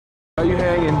How you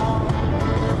hanging?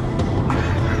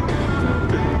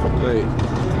 Wait.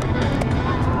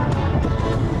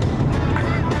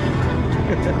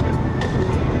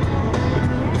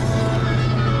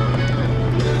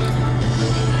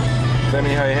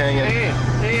 Sammy, how you hanging?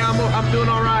 Hey, I'm doing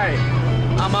all right.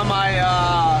 I'm on my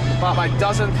about my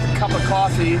dozenth cup of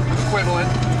coffee equivalent,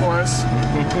 of course,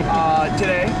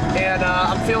 today, and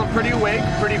I'm feeling pretty awake,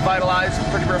 pretty vitalized,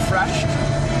 pretty refreshed,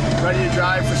 ready to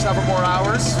drive for several more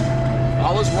hours.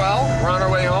 All is well. We're on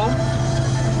our way home.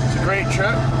 It's a great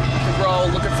trip. I think we're all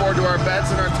looking forward to our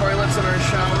beds and our toilets and our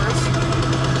showers.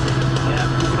 Yeah,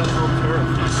 moving on home turf.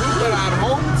 Moving on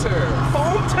home turf.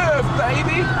 Home turf,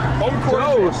 baby. Home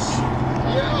court.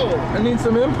 Yo, I need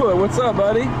some input. What's up,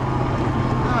 buddy?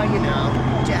 Oh, you know,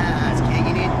 just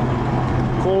kicking it.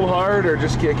 Cold hard or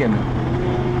just kicking?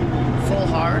 Full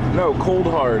hard? No, cold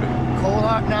hard. Cold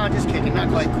hard? No, just kicking. Not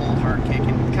quite cold hard kicking.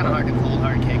 Kind of hard to cold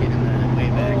hard kick it in the way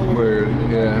back. Word,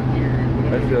 yeah.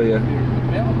 I feel ya.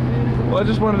 Well, I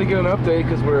just wanted to get an update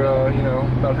because we're, you know,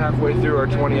 about halfway through our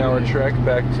 20-hour trek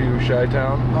back to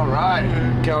Chi-Town. All right.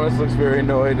 Countess looks very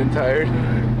annoyed and tired.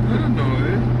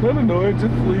 Not annoyed,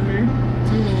 just sleepy.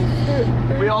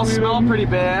 We all smell pretty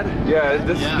bad. Yeah,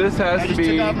 this has to be. I just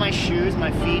took off my shoes.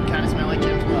 My feet kind of smell like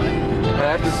Jim's butt.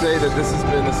 I have to say that this has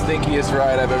been the stinkiest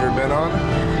ride I've ever been on.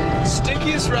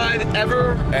 Stinkiest ride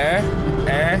ever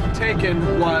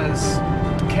taken was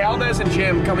Caldes and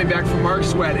Jim coming back from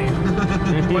Mark's wedding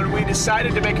when we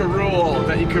decided to make a rule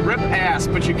that you could rip ass,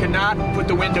 but you cannot put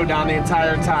the window down the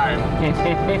entire time.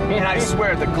 And I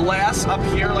swear, the glass up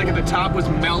here, like at the top, was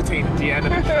melting at the end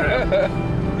of the trip.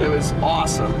 It was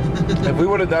awesome. If we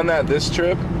would have done that this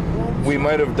trip, we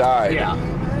might have died. Yeah,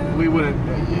 we would have.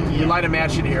 You might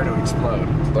imagine here to explode.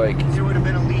 Like, There would have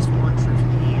been at least one trip to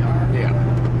the ER.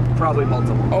 Yeah, probably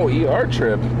multiple. oh, ER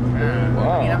trip.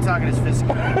 Wow. I mean, I'm talking as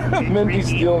physical. Mindy's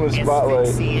stealing the spotlight.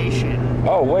 Asphyxiation.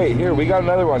 Oh, wait, here, we got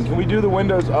another one. Can we do the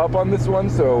windows up on this one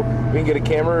so we can get a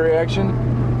camera reaction?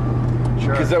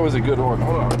 Sure. Because that was a good one.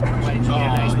 Hold on.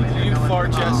 You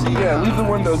fart, Jesse. Yeah, leave the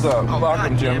windows up. Lock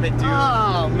them, Jim. Damn it, dude.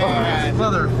 Oh, man.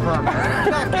 Motherfucker.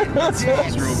 That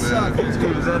smells real bad.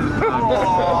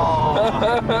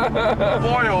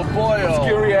 Boy, oh boy, Let's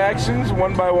get reactions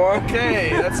one by one. Okay,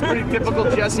 that's pretty typical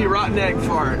Jesse rotten egg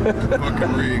fart.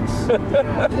 Fucking rigs.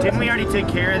 Didn't we already take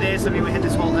care of this? I mean, we had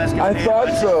this whole escapade. I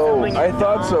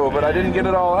thought so, but I didn't get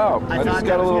it all out. I just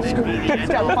got a little. He's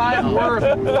got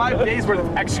 5 days worth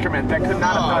of excrement that could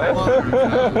not have done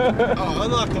it. Oh,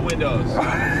 unlock the windows.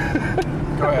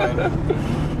 Go ahead.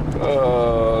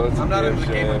 Oh, that's I'm not damn into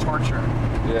the game of shame. torture.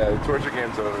 Yeah, the torture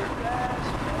game's over.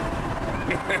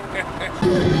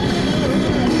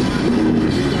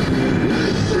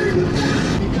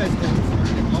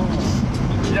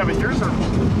 Yeah, but yours are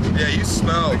Yeah, you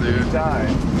smell, dude. die.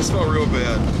 You smell real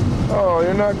bad. Oh,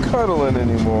 you're not cuddling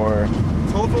anymore.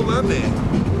 Told won't let me.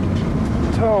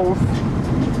 Toph,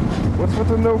 what's with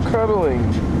the no cuddling?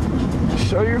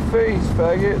 Show your face,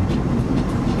 faggot.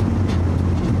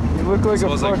 You look like a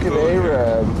Smells like fucking food.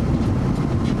 Arab.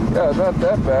 Yeah, not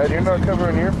that bad. You're not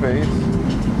covering your face.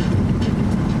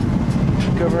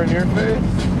 Covering your face?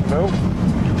 Nope.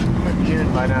 I'm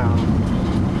immune by now.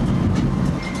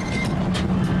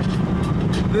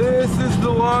 This is the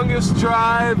longest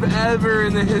drive ever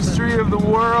in the history of the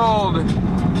world.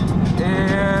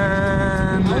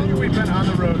 And How long have we been on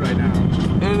the road right now?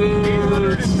 it is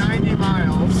 890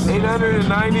 miles.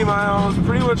 890 miles,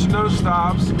 pretty much no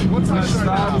stops. What's We our start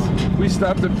stopped. now? We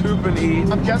stopped to poop and eat.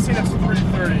 I'm guessing it's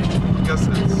 3:30. I guess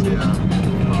it's, yeah.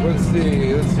 Let's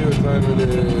see what time it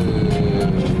is.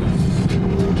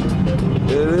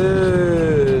 It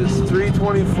is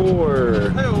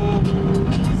 3:24. Hey-oh.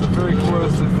 So very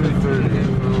close to 3:30.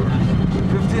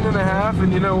 15 and a half,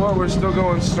 and you know what? We're still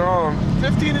going strong.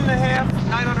 15 and a half,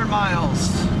 900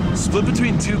 miles. Split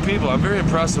between 2 people. I'm very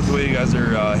impressed with the way you guys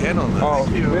are handling this. Oh,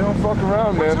 you. we don't fuck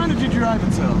around, What time man. did you drive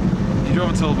until? You drove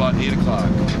until about 8 o'clock.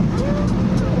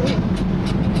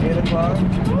 8 o'clock.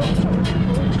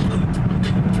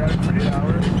 Drive for 8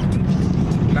 hours.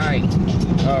 9.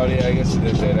 Oh, yeah, I guess it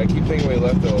is 8. I keep thinking we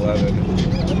left at 11.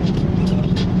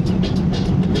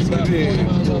 Let's give you a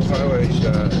little highway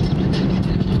shot.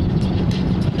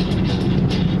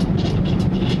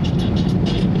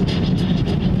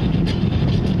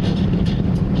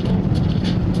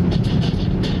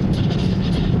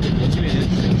 That's gonna be an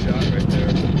interesting shot right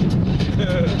there.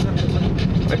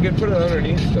 I can put it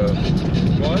underneath stuff.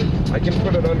 What? I can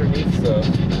put it underneath stuff.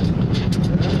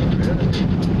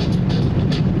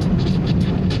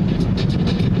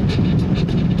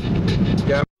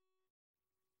 Yeah.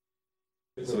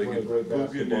 So we can play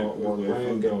basketball on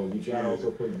Orlando. You got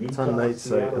also put Utah, It's on night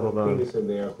site. Seattle, Hold and on. Phoenix in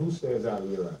there. Who stands out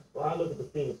in your eyes? Well, I look at the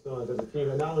Phoenix Suns as a team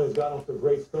that not only has got off to a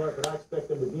great start, but I expect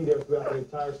them to be there throughout the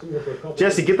entire season for a couple.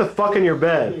 Jesse, get the fuck in your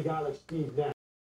bed. A guy like Steve Nash.